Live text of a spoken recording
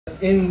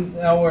In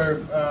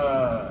our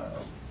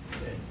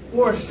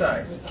course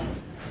site,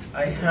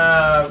 I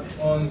have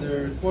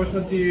under course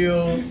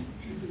materials,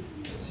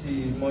 let's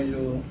see,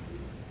 module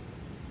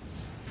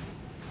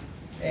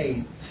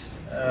 8,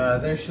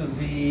 there should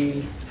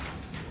be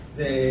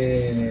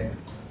the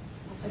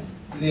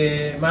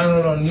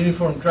manual on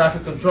uniform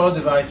traffic control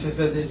devices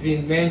that has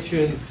been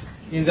mentioned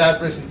in that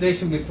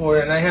presentation before,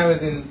 and I have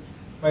it in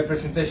my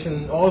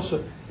presentation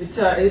also. It's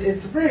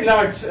a pretty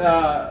large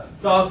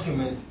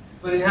document,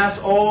 but it has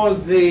all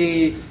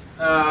the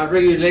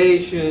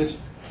regulations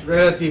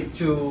relative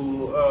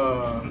to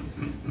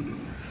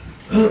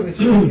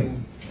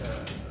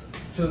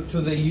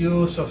to the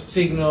use of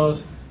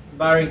signals,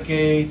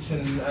 barricades,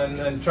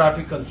 and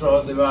traffic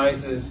control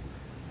devices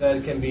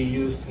that can be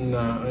used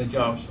on a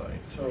job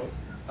site. So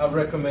I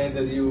recommend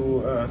that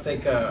you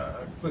take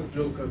a quick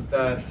look at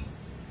that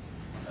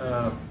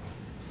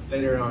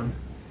later on.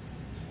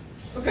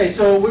 Okay,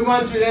 so we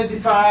want to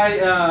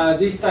identify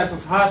these type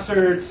of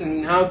hazards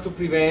and how to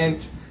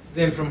prevent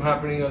them from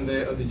happening on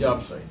the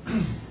job site.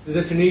 The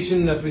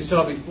definition, as we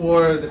saw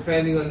before,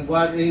 depending on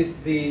what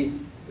is the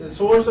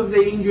source of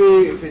the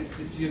injury,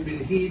 if you've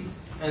been hit,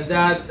 and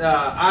that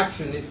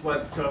action is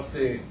what caused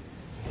the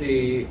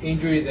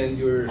injury, then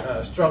you're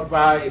struck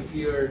by. If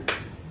you're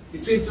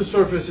between two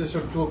surfaces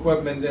or two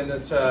equipment, then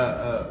that's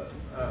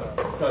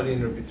cut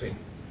in or between.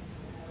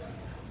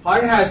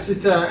 Hard hats,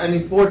 it's an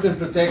important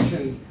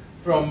protection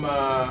from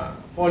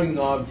falling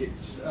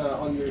objects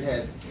on your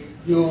head.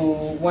 You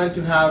want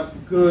to have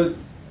good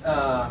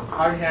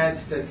hard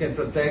hats that can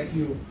protect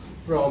you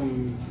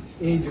from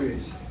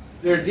injuries.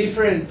 There are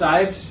different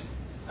types.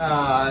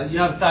 You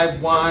have type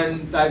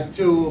 1, type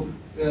 2,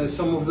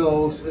 some of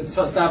those.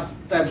 So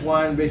type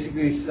 1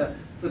 basically is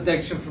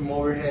protection from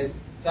overhead.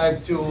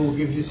 Type 2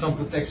 gives you some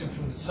protection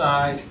from the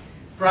side.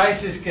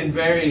 Prices can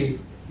vary,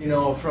 you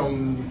know,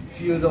 from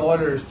few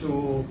dollars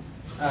to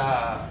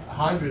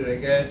 100, I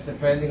guess,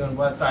 depending on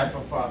what type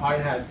of hard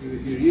hat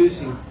you're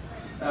using.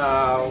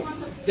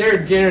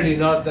 They're generally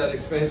not that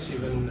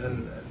expensive,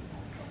 and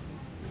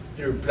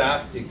they're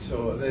plastic,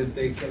 so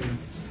they can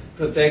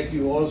protect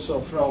you also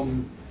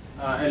from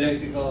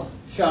electrical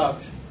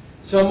shocks.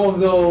 Some of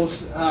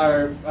those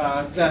are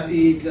Class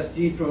E, Class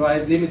G,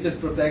 provide limited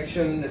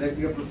protection,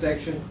 electrical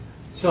protection.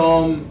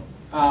 Some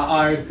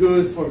are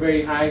good for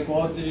very high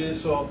voltages,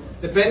 so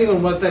depending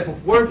on what type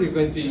of work you're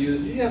going to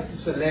use, you have to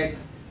select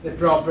the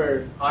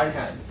proper hard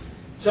hat.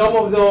 Some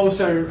of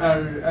those are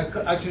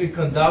actually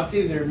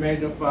conductive. They're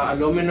made of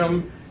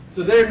aluminum,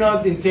 so they're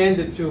not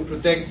intended to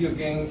protect you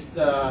against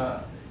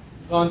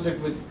contact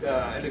with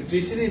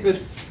electricity, but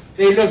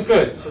they look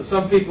good. So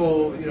some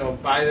people, you know,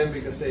 buy them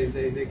because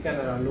they kind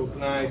of look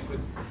nice, but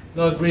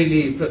not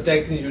really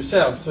protecting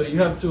yourself. So you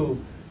have to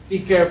be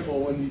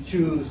careful when you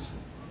choose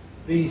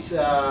these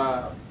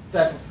type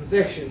of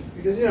protection,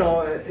 because, you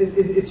know,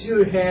 it's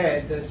your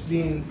head that's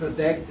being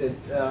protected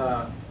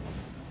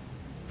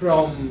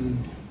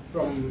from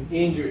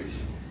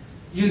injuries.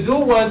 You do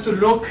want to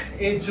look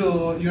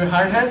into your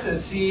hard hat and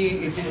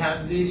see if it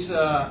has this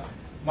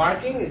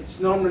marking. It's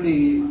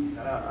normally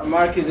a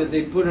marking that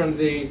they put on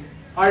the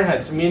hard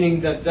hats,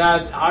 meaning that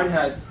that hard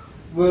hat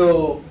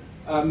will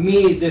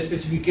meet the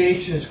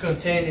specifications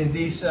contained in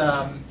this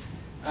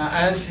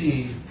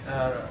ANSI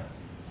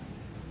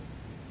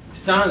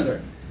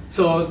standard.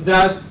 So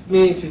that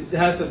means it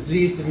has at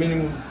least the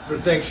minimum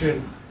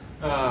protection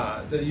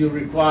that you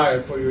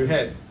require for your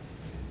head.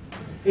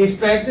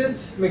 Inspect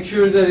it, make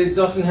sure that it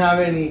doesn't have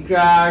any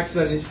cracks,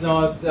 that it's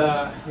not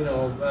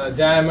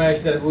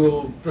damaged, that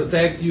will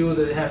protect you,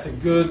 that it has a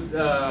good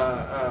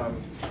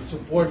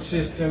support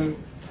system.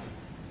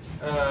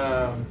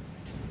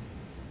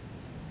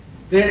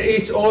 There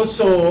is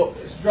also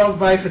struck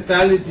by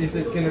fatalities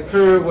that can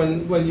occur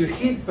when you're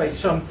hit by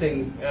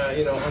something,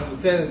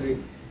 unintendedly.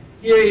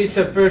 Here is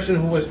a person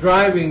who was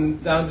driving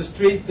down the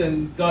street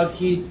and got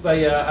hit by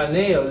a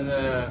nail in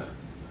a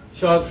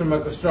shot from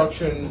a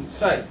construction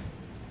site.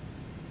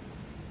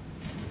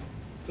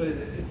 So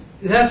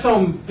it has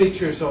some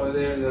pictures over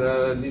there that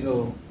are a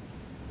little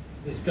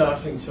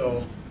disgusting,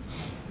 so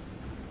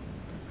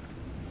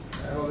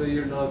I hope that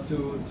you're not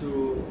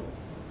too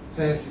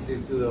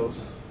sensitive to those.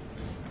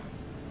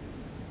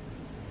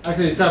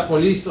 Actually, it's a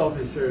police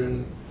officer,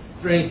 and it's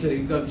strange that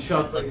he got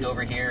shot. Looked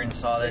over here and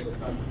saw that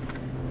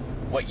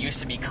what used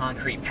to be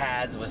concrete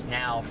pads was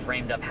now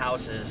framed up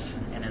houses,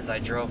 and as I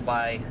drove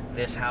by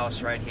this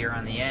house right here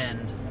on the end,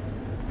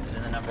 it was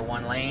in the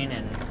 #1 lane,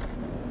 and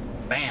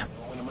bam.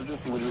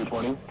 What are you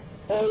reporting?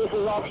 Hey, this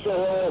is Officer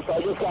Harris.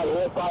 I just got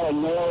hit by a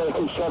nail at a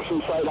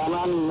construction site. I'm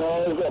on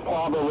Mills at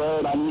Palmer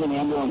Road. I need an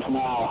ambulance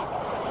now.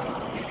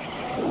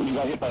 You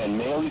got hit by a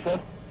nail, you said?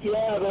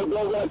 Yeah, they're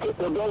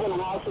building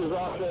houses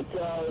off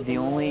at... The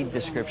only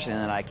description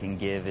that I can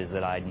give is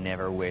that I'd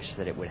never wish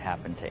that it would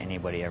happen to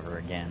anybody ever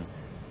again.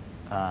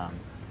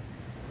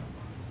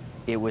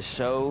 It was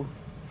so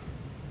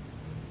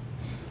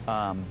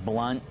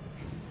blunt.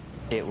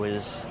 It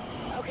was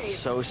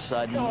so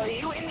sudden. So are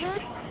you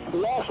injured?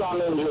 Yes, I'm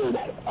injured.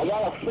 I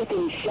got a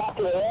freaking shot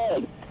to the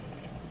head.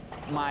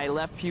 My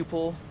left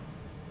pupil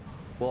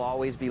will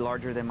always be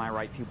larger than my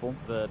right pupil.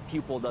 The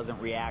pupil doesn't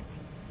react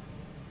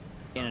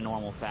in a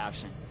normal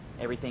fashion.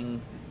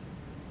 Everything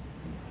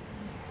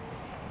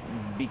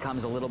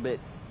becomes a little bit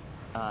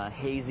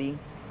hazy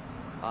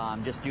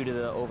just due to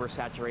the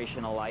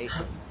oversaturation of light.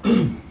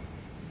 I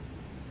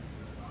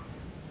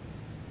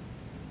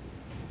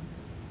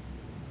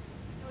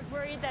was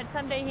worried that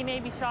someday he may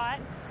be shot,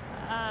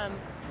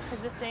 because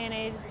this day and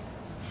age,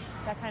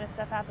 that kind of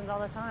stuff happens all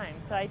the time.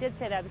 So I did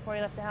say that before he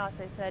left the house.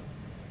 I said,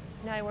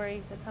 "Now I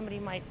worry that somebody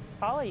might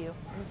follow you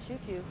and shoot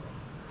you."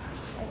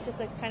 It's just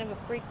a kind of a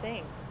freak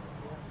thing.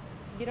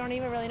 You don't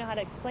even really know how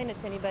to explain it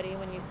to anybody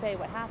when you say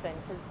what happened,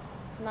 because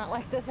it's not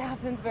like this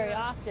happens very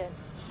often.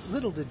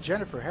 Little did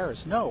Jennifer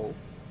Harris know,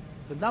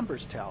 the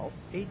numbers tell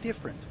a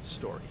different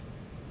story.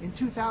 In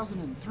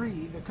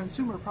 2003, the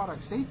Consumer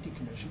Product Safety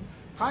Commission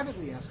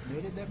privately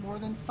estimated that more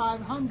than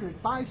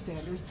 500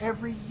 bystanders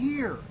every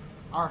year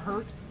are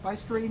hurt by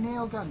stray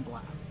nail gun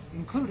blasts,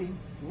 including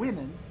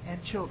women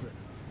and children.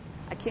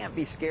 I can't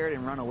be scared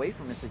and run away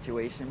from the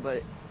situation,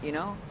 but, you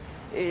know,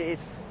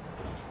 it's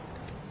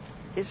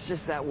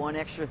just that one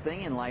extra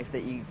thing in life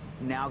that you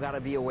now got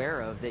to be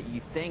aware of, that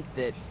you think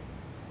that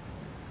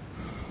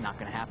it's not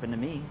going to happen to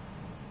me,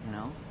 you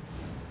know.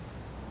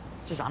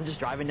 I'm just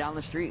driving down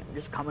the street, I'm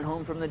just coming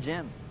home from the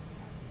gym.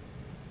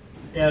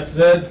 Yeah,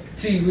 so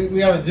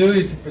we have a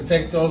duty to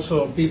protect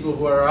also people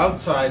who are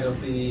outside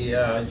of the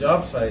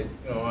job site.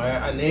 You know,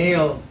 a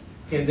nail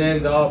can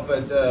end up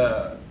at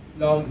a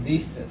long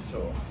distance,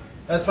 so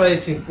that's why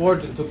it's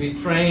important to be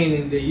trained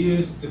in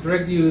the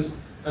correct use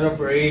and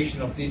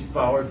operation of these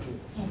power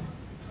tools.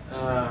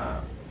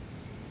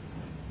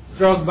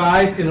 Struck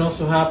bys can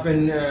also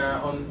happen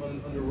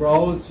on the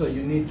road, so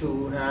you need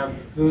to have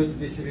good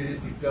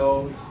visibility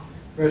clothes,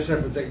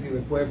 personal protective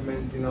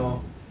equipment, you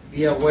know,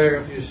 be aware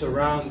of your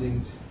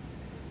surroundings.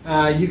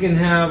 You can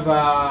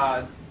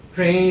have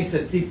trains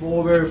that tip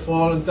over,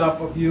 fall on top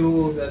of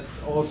you, that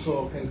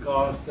also can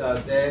cause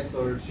death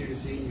or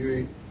serious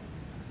injury.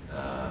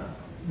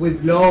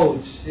 With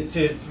loads,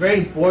 it's very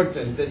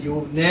important that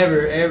you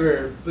never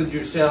ever put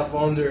yourself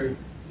under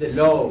the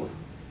load.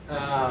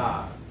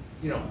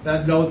 You know,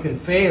 that load can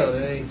fail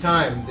at any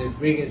time. The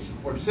rigging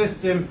support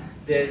system,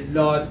 the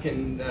load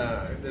can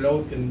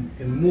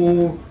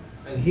move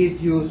and hit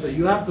you, so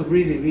you have to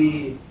really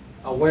be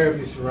aware of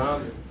your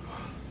surroundings.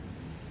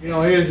 You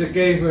know, here's a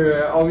case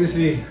where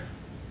obviously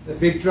the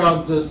big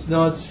truck does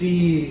not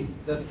see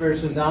that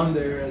person down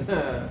there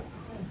and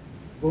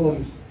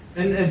booms.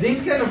 And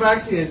these kind of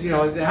accidents, you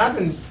know, they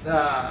happen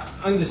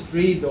on the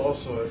street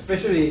also,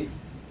 especially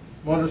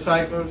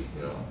motorcycles.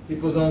 You know,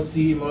 people don't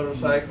see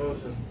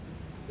motorcycles, and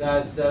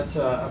that's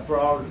a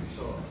problem.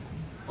 So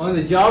on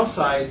the job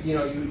site, you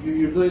know,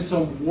 you're doing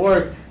some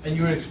work and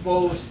you're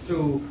exposed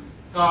to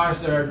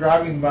cars that are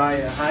driving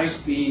by at high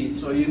speed,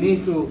 so you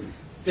need to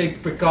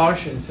take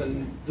precautions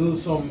and do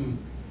some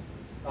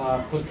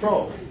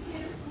control.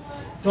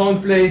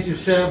 Don't place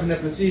yourself in a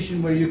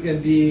position where you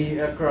can be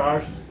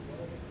crushed.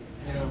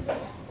 You know,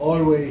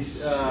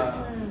 always.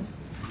 I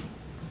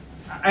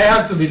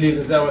have to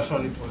believe that was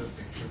only for the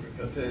picture,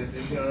 because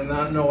you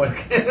know, no one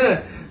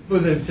can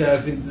put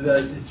themselves into that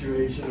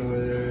situation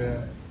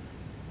where.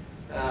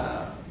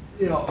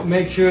 You know,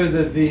 make sure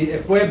that the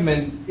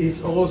equipment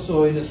is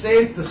also in a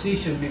safe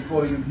position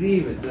before you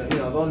leave it. You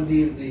know, don't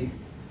leave the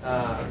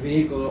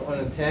vehicle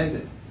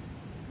unattended.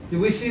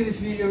 Did we see this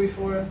video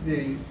before,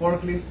 the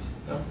forklift?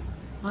 No?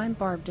 I'm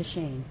Barb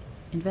Deshane,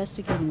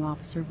 investigating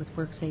officer with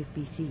WorkSafe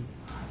BC.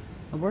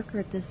 A worker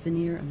at this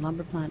veneer and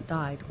lumber plant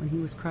died when he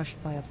was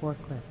crushed by a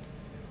forklift.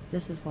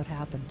 This is what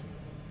happened.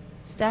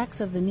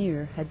 Stacks of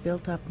veneer had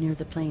built up near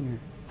the planer,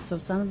 so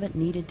some of it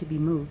needed to be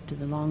moved to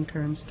the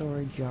long-term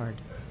storage yard.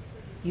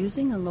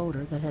 Using a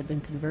loader that had been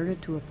converted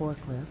to a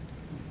forklift,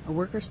 a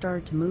worker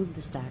started to move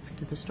the stacks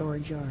to the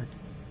storage yard.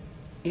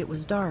 It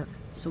was dark,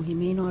 so he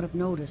may not have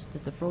noticed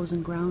that the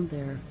frozen ground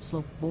there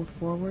sloped both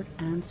forward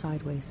and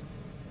sideways.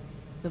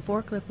 The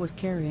forklift was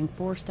carrying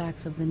 4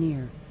 stacks of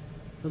veneer.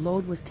 The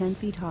load was 10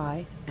 feet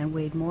high and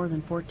weighed more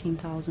than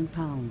 14,000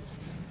 pounds.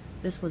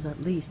 This was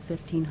at least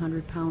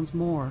 1,500 pounds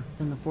more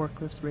than the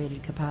forklift's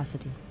rated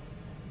capacity.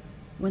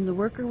 When the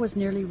worker was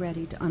nearly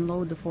ready to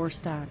unload the 4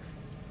 stacks,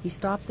 he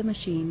stopped the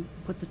machine,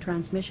 put the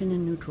transmission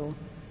in neutral,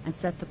 and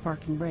set the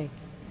parking brake.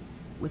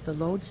 With the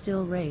load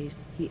still raised,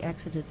 he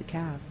exited the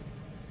cab.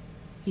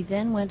 He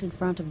then went in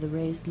front of the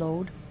raised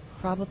load,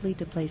 probably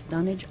to place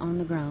dunnage on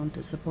the ground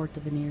to support the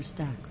veneer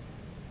stacks.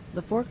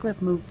 The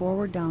forklift moved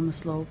forward down the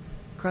slope,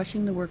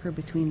 crushing the worker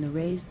between the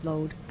raised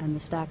load and the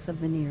stacks of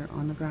veneer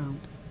on the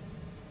ground.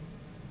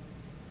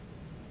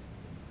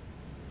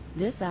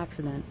 This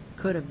accident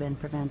could have been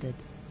prevented.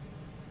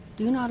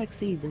 Do not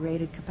exceed the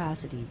rated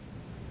capacity.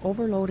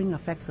 Overloading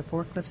affects the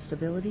forklift's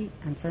stability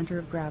and center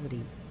of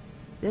gravity.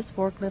 This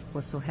forklift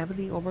was so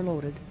heavily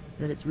overloaded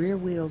that its rear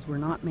wheels were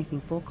not making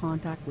full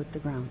contact with the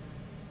ground.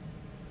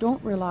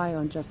 Don't rely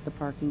on just the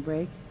parking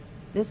brake.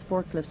 This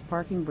forklift's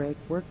parking brake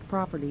worked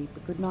properly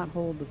but could not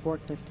hold the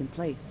forklift in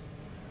place.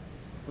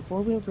 The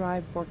 4-wheel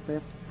drive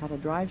forklift had a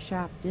drive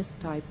shaft disc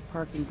type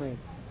parking brake.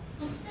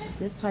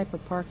 This type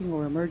of parking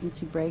or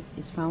emergency brake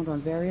is found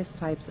on various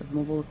types of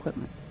mobile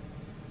equipment.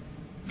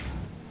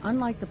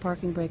 Unlike the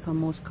parking brake on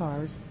most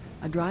cars,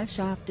 a drive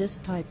shaft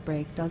disc type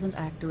brake doesn't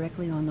act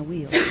directly on the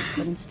wheel,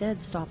 but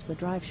instead stops the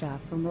drive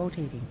shaft from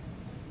rotating.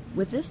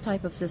 With this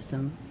type of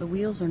system, the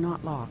wheels are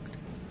not locked.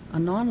 A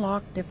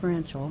non-locked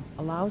differential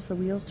allows the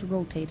wheels to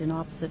rotate in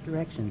opposite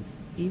directions,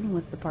 even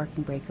with the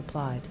parking brake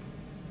applied.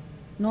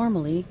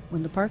 Normally,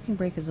 when the parking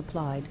brake is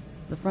applied,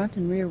 the front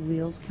and rear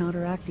wheels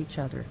counteract each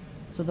other,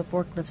 so the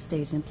forklift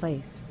stays in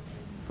place.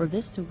 For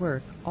this to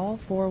work, all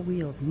four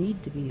wheels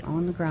need to be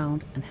on the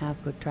ground and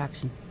have good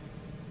traction.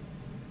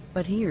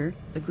 But here,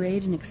 the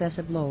grade and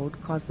excessive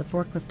load caused the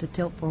forklift to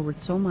tilt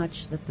forward so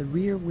much that the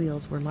rear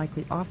wheels were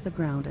likely off the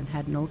ground and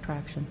had no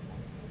traction.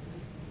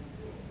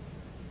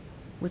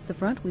 With the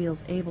front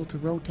wheels able to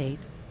rotate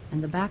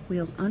and the back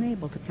wheels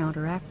unable to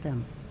counteract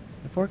them,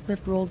 the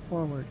forklift rolled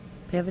forward,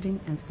 pivoting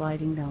and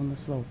sliding down the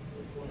slope.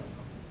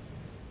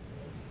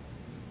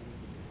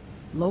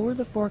 Lower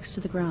the forks to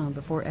the ground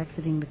before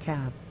exiting the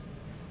cab.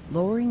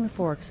 Lowering the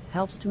forks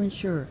helps to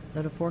ensure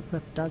that a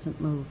forklift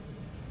doesn't move.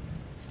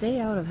 Stay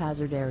out of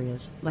hazard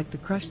areas, like the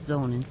crush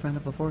zone in front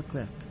of a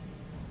forklift.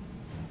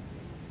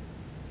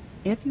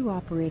 If you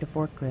operate a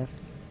forklift,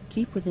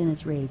 keep within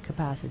its rated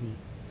capacity,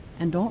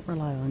 and don't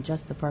rely on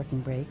just the parking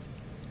brake.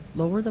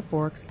 Lower the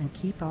forks and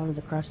keep out of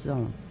the crush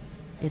zone.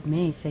 It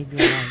may save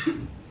your life.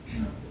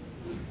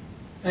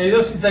 And it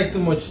doesn't take too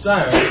much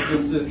time,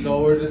 just to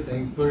lower the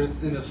thing, put it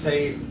in a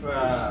safe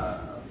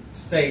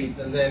state,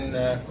 and then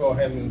go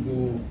ahead and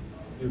do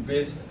your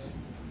business.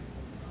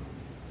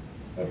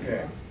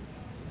 Okay.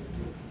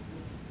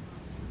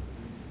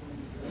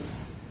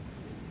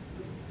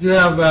 You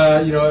have,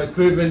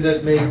 equipment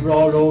that may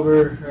roll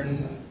over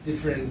in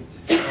different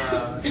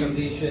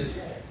conditions.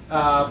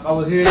 I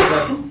was hearing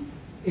that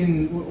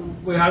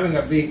we're having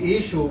a big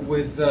issue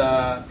with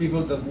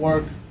people that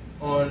work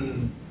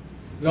on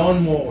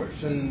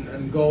lawnmowers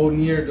and go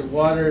near the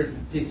water,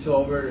 it takes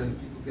over and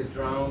people get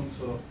drowned.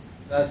 So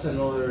that's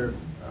another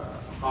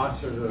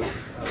hazardous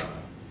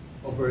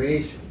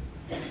operation.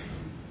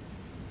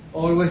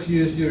 Always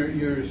use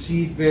your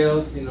seat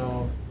belt.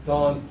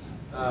 Don't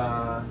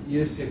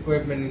use the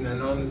equipment in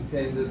an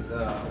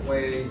unintended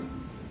way.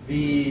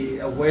 Be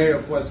aware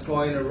of what's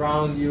going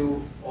around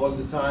you all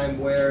the time.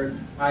 Wear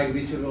high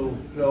visible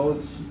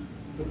clothes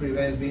to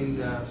prevent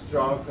being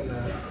struck on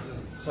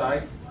the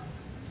side.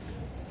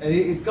 And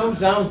it comes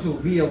down to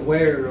be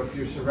aware of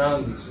your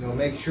surroundings.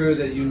 Make sure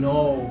that you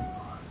know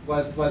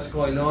what's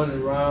going on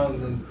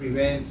around and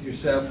prevent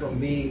yourself from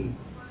being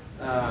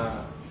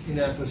in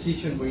a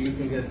position where you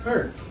can get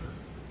hurt.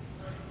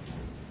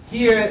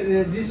 Here,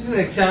 this is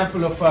an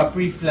example of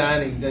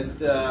pre-planning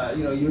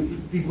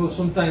that people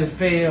sometimes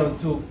fail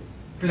to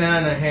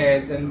plan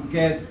ahead and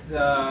get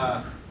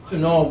to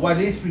know what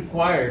is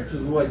required to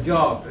do a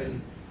job,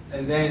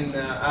 and then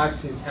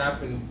accidents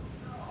happen.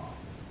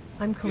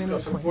 I'm Corinna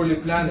Point,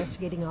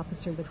 investigating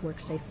officer with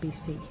WorkSafe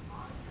BC.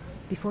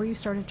 Before you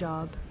start a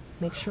job,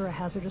 make sure a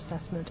hazard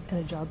assessment and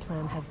a job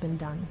plan have been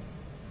done.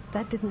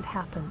 That didn't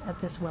happen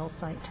at this well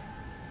site.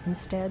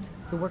 Instead,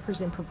 the workers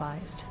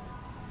improvised.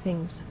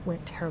 Things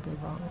went terribly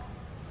wrong.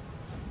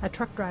 A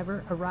truck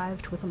driver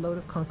arrived with a load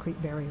of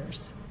concrete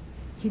barriers.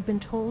 He'd been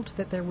told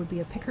that there would be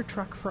a picker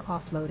truck for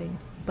offloading,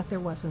 but there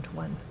wasn't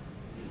one.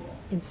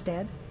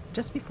 Instead,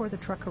 just before the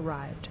truck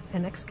arrived,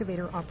 an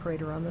excavator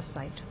operator on the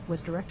site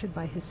was directed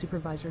by his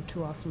supervisor to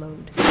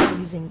offload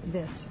using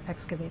this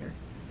excavator.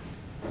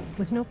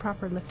 With no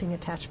proper lifting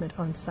attachment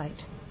on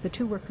site, the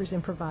two workers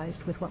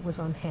improvised with what was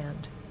on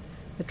hand.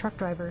 The truck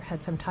driver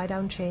had some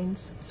tie-down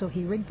chains, so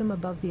he rigged them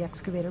above the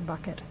excavator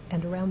bucket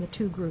and around the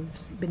two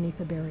grooves beneath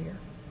the barrier.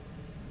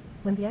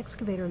 When the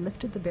excavator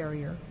lifted the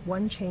barrier,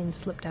 one chain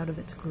slipped out of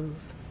its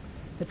groove.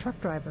 The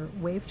truck driver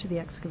waved to the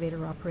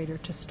excavator operator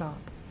to stop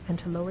and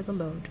to lower the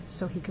load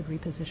so he could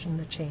reposition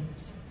the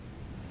chains.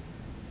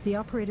 The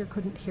operator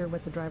couldn't hear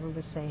what the driver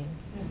was saying,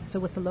 so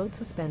with the load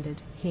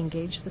suspended, he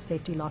engaged the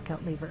safety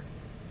lockout lever.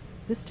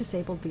 This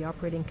disabled the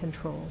operating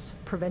controls,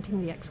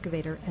 preventing the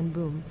excavator and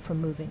boom from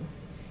moving.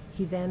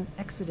 He then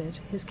exited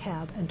his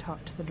cab and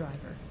talked to the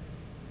driver.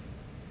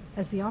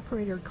 As the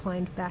operator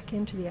climbed back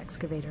into the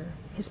excavator,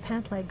 his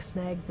pant leg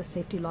snagged the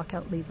safety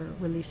lockout lever,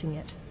 releasing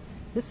it.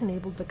 This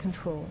enabled the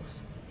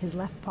controls. His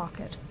left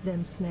pocket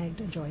then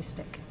snagged a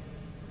joystick.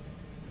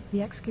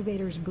 The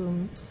excavator's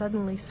boom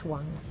suddenly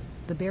swung.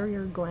 The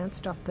barrier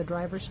glanced off the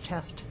driver's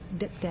chest,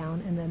 dipped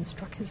down, and then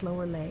struck his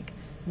lower leg,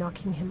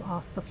 knocking him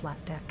off the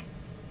flat deck.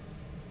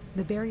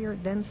 The barrier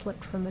then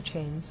slipped from the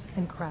chains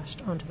and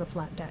crashed onto the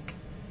flat deck.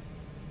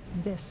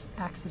 This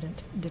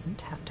accident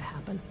didn't have to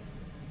happen.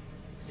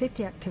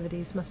 Safety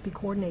activities must be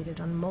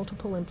coordinated on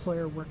multiple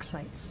employer work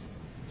sites.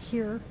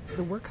 Here,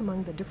 the work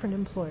among the different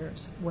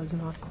employers was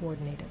not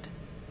coordinated.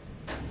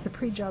 The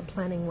pre-job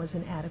planning was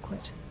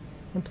inadequate.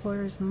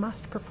 Employers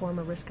must perform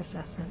a risk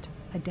assessment,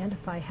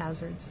 identify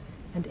hazards,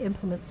 and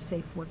implement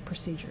safe work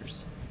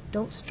procedures.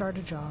 Don't start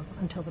a job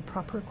until the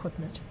proper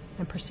equipment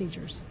and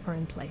procedures are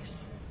in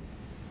place.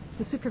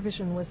 The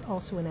supervision was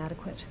also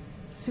inadequate.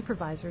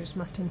 Supervisors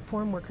must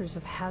inform workers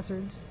of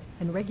hazards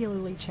and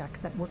regularly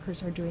check that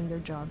workers are doing their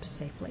jobs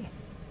safely.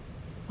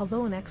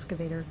 Although an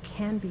excavator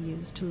can be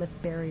used to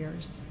lift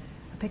barriers,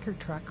 a picker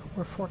truck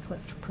or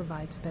forklift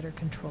provides better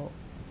control.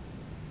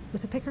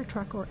 With a picker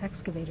truck or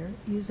excavator,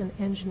 use an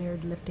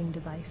engineered lifting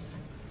device.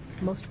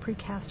 Most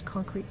precast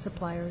concrete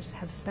suppliers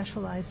have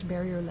specialized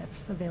barrier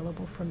lifts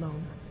available for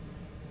loan.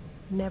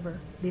 Never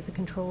leave the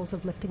controls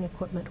of lifting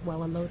equipment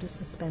while a load is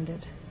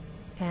suspended,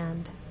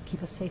 and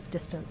keep a safe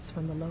distance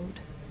from the load.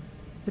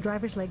 The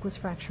driver's leg was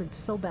fractured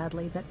so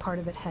badly that part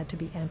of it had to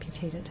be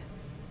amputated.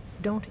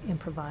 Don't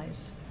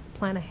improvise.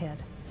 Plan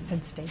ahead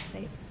and stay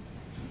safe.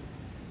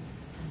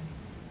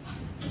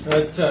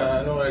 That's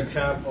another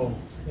example.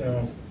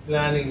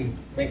 Planning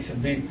makes a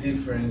big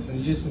difference,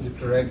 and using the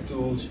correct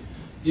tools,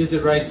 use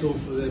the right tool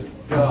for the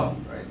job,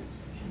 right?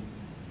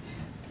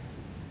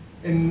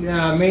 In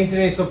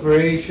maintenance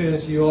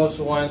operations, you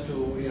also want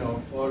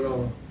to,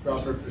 follow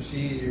proper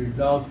procedure,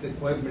 dock the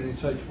equipment in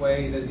such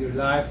way that your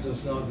life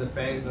does not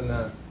depend on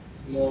a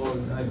small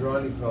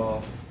hydraulic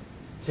valve.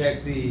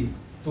 Check the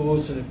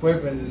tools and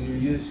equipment that you're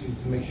using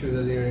to make sure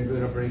that they're in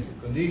good operational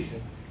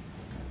condition.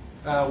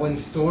 When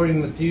storing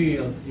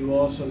materials, you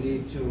also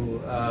need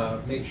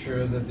to make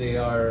sure that they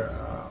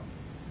are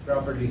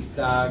properly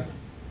stacked,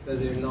 that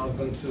they're not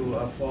going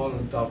to fall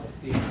on top of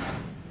things.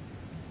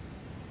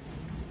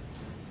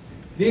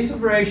 This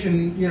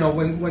operation,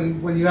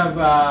 when you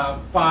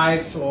have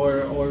pipes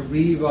or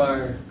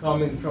rebar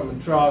coming from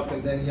a truck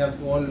and then you have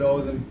to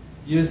unload them,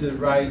 use the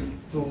right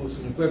tools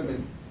and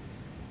equipment.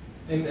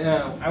 And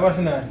I was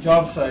on a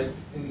job site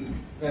in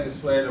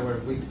Venezuela where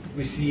we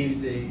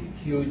received a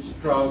huge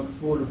truck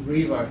full of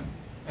rebar,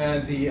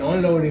 and the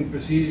unloading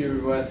procedure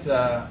was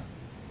the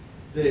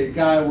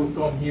guy would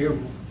come here,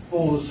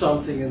 pull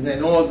something, and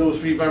then all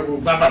those rebar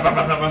would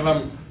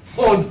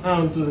fall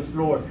down to the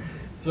floor.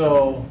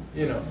 So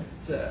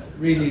it's a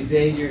really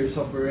dangerous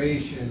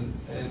operation,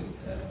 and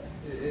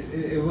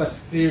it was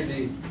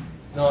clearly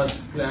not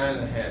planned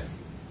ahead.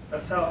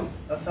 That's how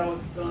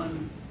it's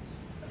done.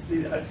 I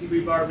see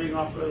rebar being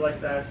offered like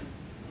that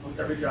almost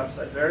every job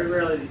site. Very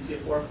rarely do you see a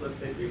forklift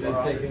take rebar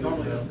off. It's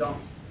normally just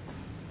dumped.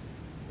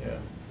 Yeah.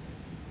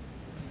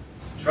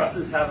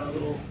 Trusses have a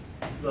little,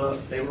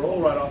 they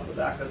roll right off the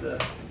back of the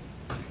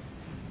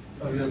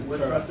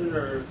wood trusses,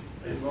 or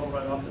they roll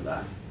right off the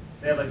back.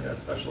 They have like a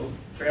special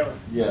trailer.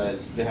 Yeah,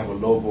 they have a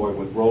low boy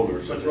with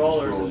rollers. With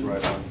rollers. Rolls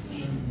right on.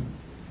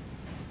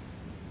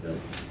 Mm-hmm.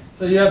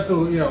 So you have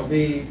to,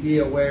 be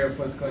aware of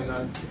what's going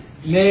on.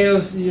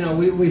 Nails,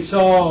 we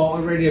saw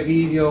already a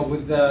video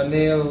with the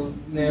nail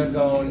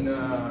gun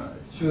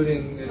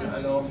shooting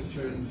an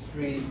officer in the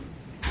street.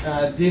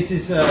 This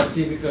is a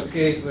typical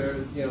case where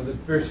the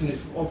person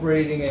is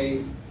operating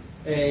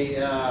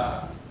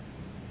a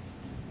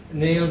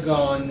nail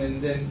gun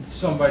and then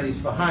somebody's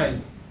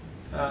behind.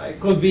 It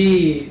could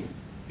be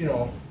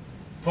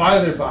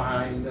farther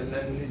behind, and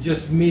it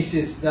just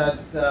misses that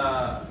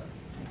the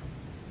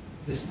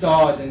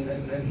stud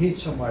and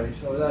hits somebody.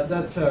 So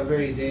that's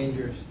very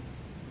dangerous.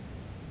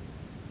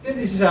 Then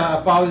this is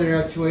a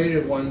powder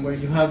actuated one where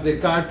you have the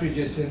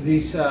cartridges in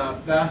this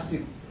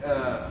plastic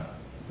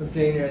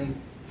container, and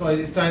so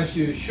at times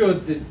you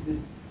shoot, it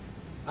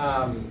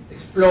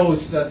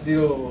explodes that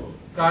little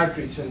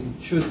cartridge and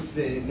shoots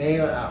the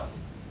nail out.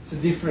 It's a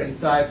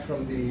different type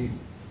from the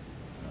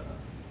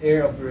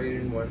air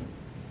operated one.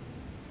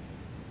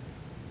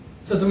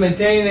 So to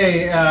maintain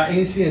a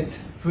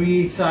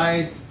incident-free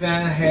site,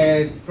 plan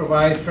ahead,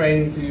 provide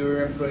training to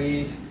your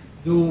employees,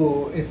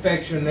 do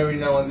inspection every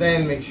now and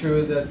then, make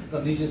sure that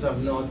conditions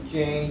have not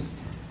changed,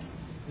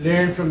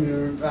 learn from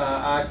your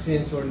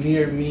accidents or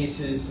near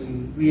misses,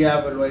 and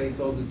reevaluate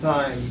all the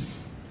time.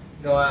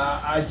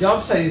 A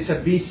job site is a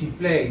busy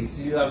place.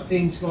 You have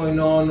things going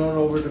on all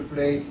over the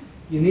place.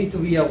 You need to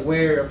be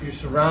aware of your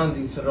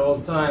surroundings at all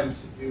times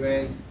to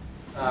prevent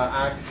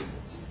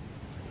accidents.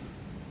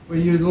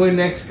 When you're doing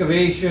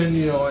excavation,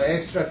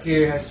 extra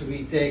care has to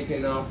be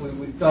taken of.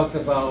 We talked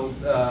about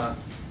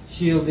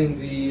shielding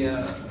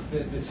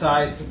the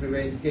site to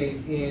prevent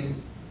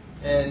cave-ins,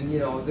 and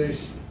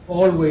there's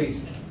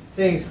always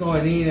things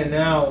going in and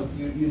out.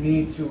 You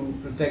need to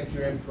protect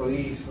your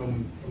employees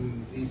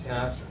from these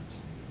hazards.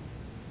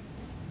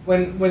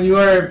 When you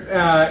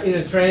are in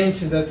a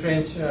trench and that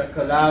trench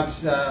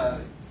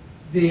collapses,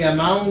 the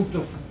amount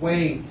of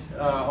weight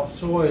of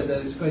soil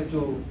that is going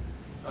to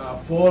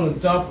fall on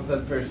top of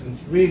that person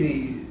is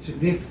really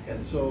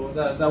significant. So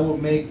that will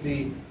make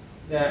the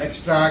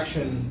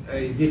extraction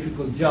a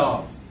difficult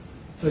job.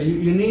 So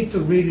you need to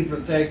really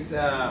protect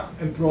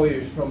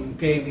employers from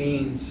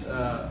cave-ins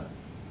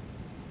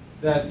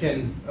that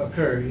can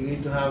occur. You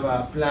need to have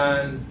a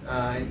plan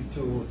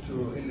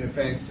in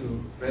effect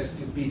to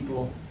rescue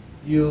people.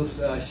 Use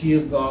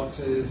shield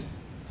boxes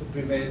to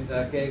prevent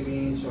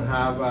cave-ins, or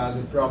have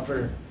the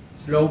proper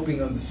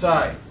sloping on the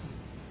sides.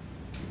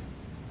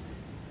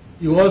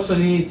 You also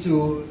need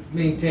to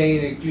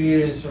maintain a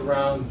clearance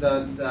around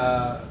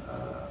that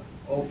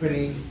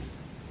opening,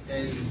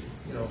 and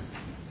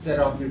set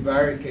up your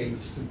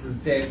barricades to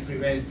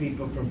prevent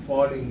people from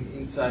falling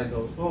inside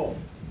those holes.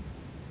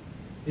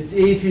 It's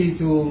easy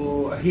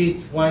to hit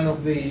one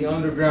of the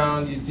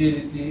underground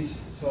utilities,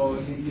 so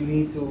you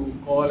need to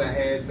call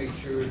ahead, make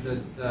sure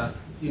that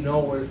you know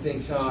where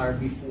things are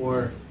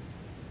before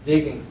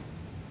digging.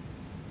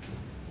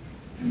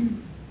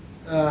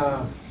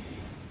 Yeah.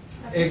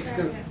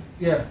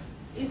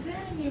 Is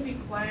there any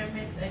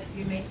requirement that if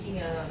you're making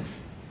a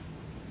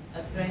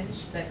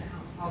trench, that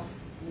how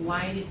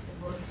wide it's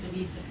supposed to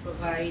be to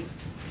provide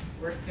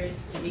workers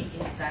to be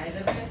inside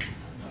of it?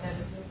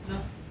 No?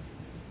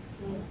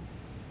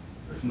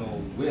 There's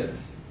no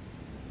width,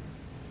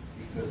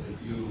 because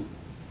if you're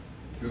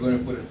going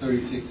to put a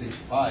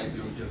 36-inch pipe,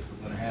 you're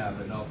just going to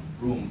have enough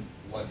room.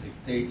 What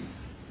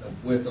dictates the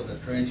width of the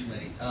trench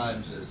many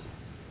times is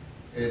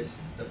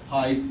it's the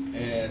pipe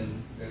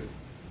and the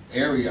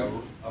area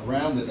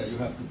around it that you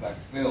have to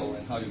backfill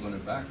and how you're going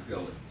to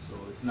backfill it. So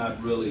it's not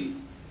really,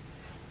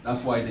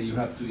 that's why you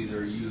have to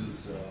either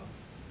use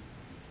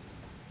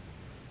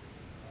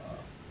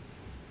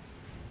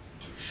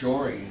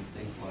shoring and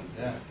things like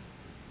that.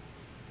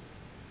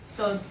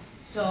 So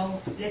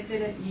let's say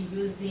that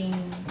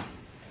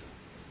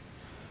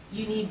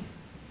you need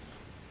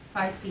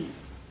 5 feet.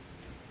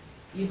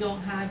 You don't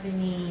have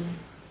any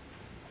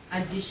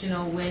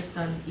additional width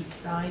on each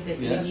side that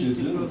Yes, you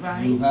need to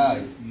provide? You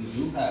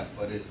do have,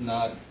 but it's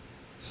not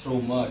so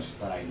much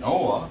that I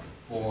know of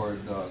for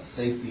the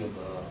safety of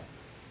the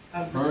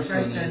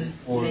person is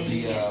for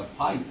the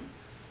pipe.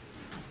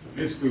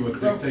 Basically what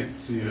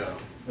dictates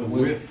the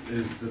width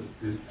is the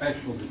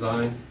actual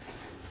design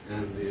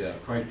and the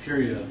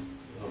criteria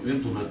of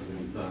implementing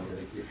the design.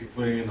 Like if you're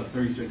putting in a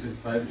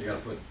 36-inch pipe, you got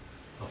to put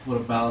a foot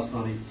of ballast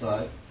on each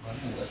side.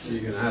 So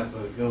you're going to have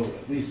to go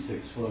at least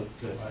 6 foot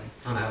to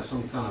kind of have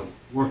some kind of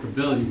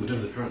workability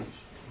within the trench.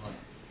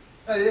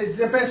 It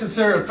depends on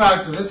several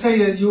factors. Let's say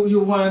that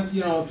you want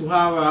to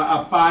have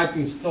a pipe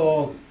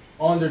installed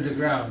under the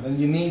ground, and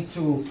you need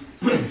to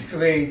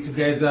excavate to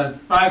get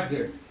that pipe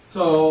there.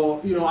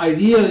 So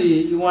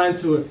ideally you want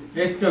to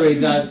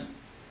excavate that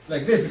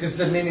like this, because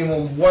the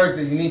minimum work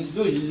that you need to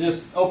do is you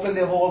just open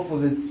the hole for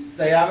the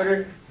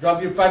diameter,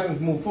 drop your pipe,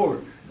 and move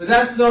forward. But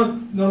that's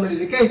not normally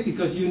the case,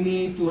 because you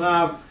need to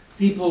have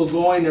people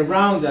going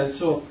around that.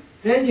 So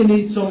then you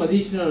need some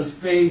additional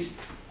space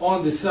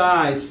on the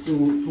sides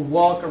to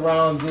walk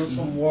around, do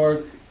some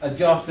work,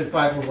 adjust the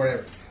pipe or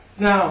whatever.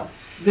 Now,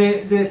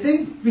 the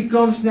thing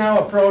becomes now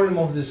a problem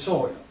of the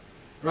soil,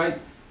 right?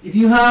 If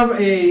you have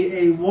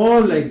a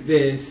wall like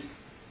this,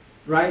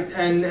 right,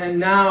 and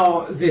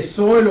now the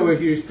soil over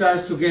here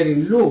starts to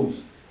getting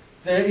loose,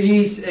 there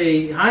is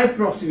a high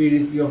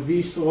possibility of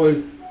this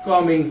soil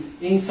coming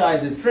inside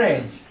the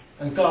trench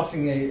and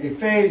causing a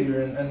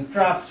failure and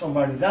trap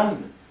somebody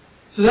down there.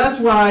 So that's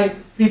why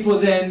people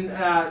then,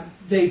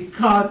 they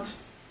cut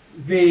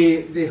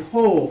the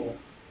hole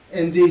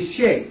in this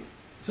shape.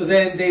 So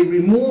then they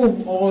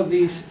remove all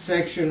this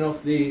section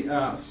of the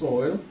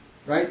soil,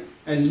 right,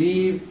 and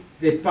leave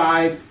the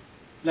pipe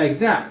like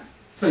that.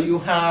 So you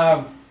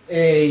have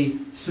a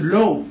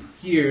slope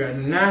here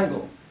and an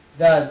angle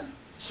that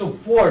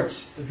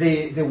supports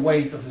the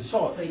weight of the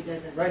soil, So it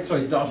doesn't, right? So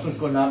it doesn't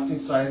collapse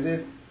inside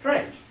the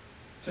trench.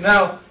 So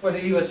now, what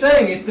he was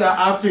saying is that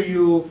after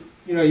you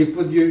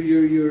put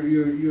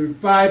your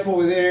pipe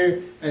over there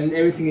and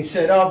everything is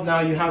set up, now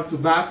you have to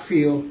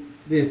backfill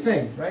the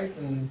thing, right,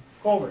 and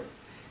cover it.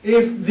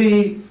 If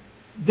the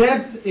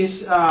depth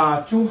is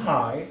too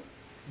high,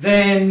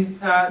 then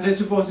let's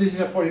suppose this is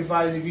a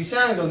 45-degree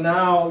angle.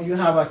 Now you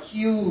have a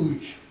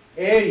huge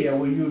area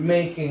where you're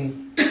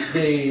making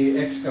the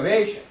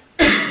excavation.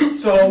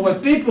 So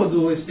what people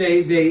do is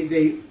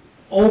they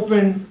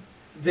open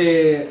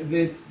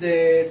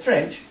the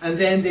trench, and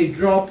then they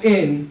drop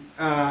in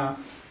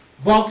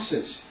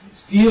boxes,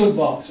 steel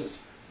boxes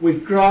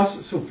with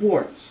cross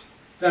supports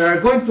that are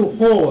going to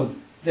hold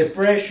the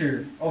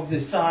pressure of the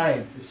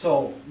side, the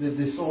soil,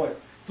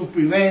 to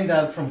prevent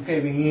that from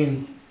caving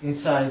in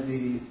inside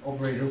the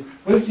operator.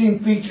 We've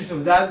seen pictures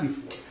of that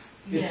before.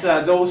 It's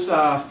those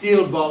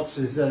steel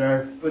boxes that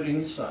are put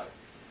inside.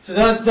 So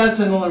that's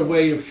another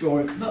way of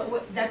showing.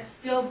 But that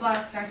steel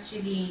box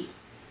actually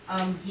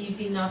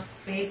give enough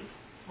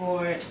space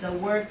for the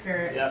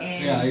worker. Yeah.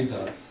 And Yeah, it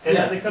does.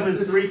 And they come in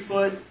 3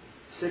 foot,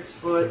 6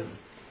 foot.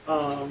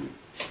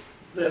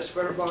 They have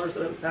spreader bars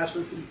that have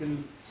attachments, so you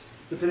can,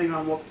 depending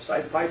on what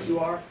size pipe you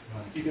are,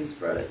 you can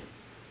spread it.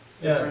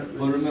 Yeah.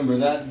 But remember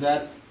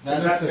that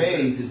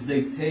space is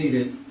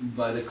dictated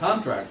by the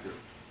contractor.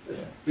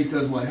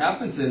 Because what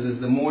happens is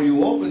the more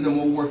you open, the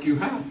more work you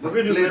have. We're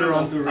gonna do Later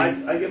on to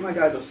I give my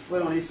guys a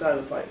foot on each side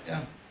of the pipe.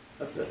 Yeah.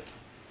 That's it.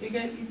 you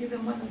give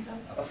them one on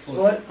top. A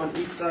foot on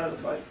each side of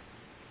the pipe.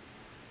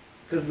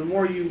 Because the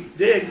more you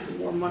dig, the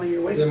more money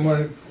you're wasting. The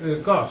more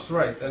it costs,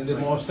 right, and the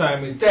most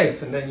time it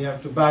takes, and then you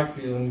have to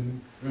backfill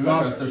and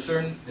Remember, after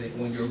certain,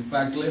 when you're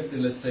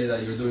backlifting, let's say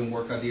that you're doing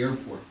work at the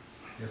airport,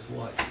 guess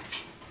what?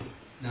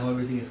 Now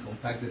everything is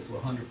compacted to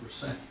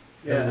 100%.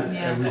 Yeah.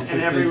 Yeah. And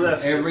every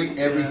lift. Every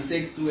Yeah.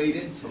 6 to 8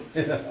 inches.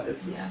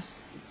 It's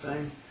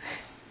insane.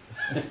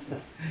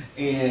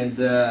 And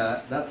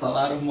that's a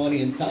lot of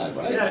money and time,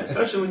 right? Yeah,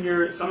 especially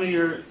when some of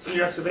your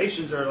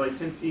excavations are like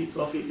 10 feet,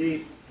 12 feet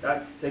deep.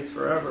 That takes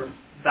forever.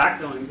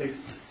 Backfilling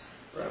takes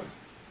forever.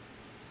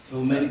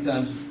 So many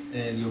times,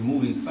 and you're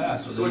moving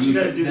fast. So what you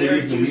got to do there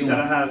is you just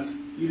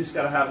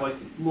got to have like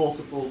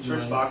multiple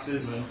trench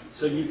boxes,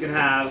 so you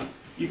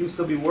can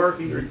still be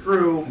working your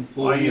crew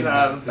while you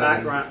have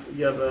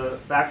a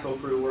backfill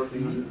crew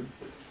working on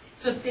it.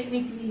 So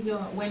technically,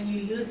 when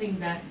you're using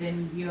that,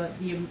 then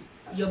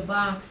your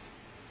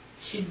box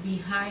should be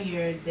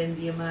higher than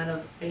the amount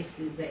of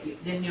spaces that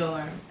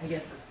I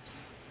guess.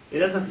 It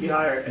doesn't have to be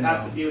higher. It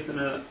has to be within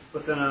a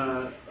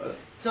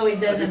so it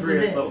doesn't degree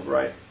do of slope,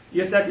 right?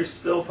 You have to have your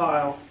spill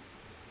pile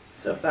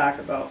set back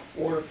about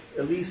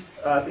at least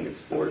I think it's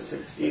 4 to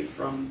 6 feet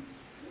from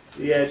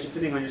the edge,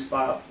 depending on your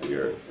spot,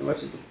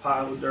 which is the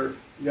pile of dirt.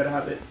 You got to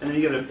have it, and then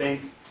you got to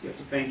bank. You have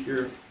to bank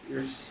your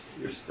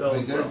spill. I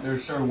mean,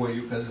 there's certain way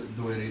you can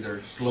do it either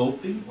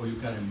sloping or you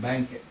can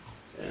embank it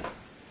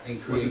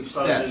and create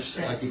steps,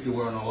 like if you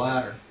were on a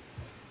ladder.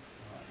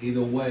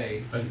 Either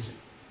way,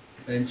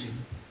 benching.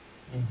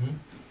 Mm-hmm.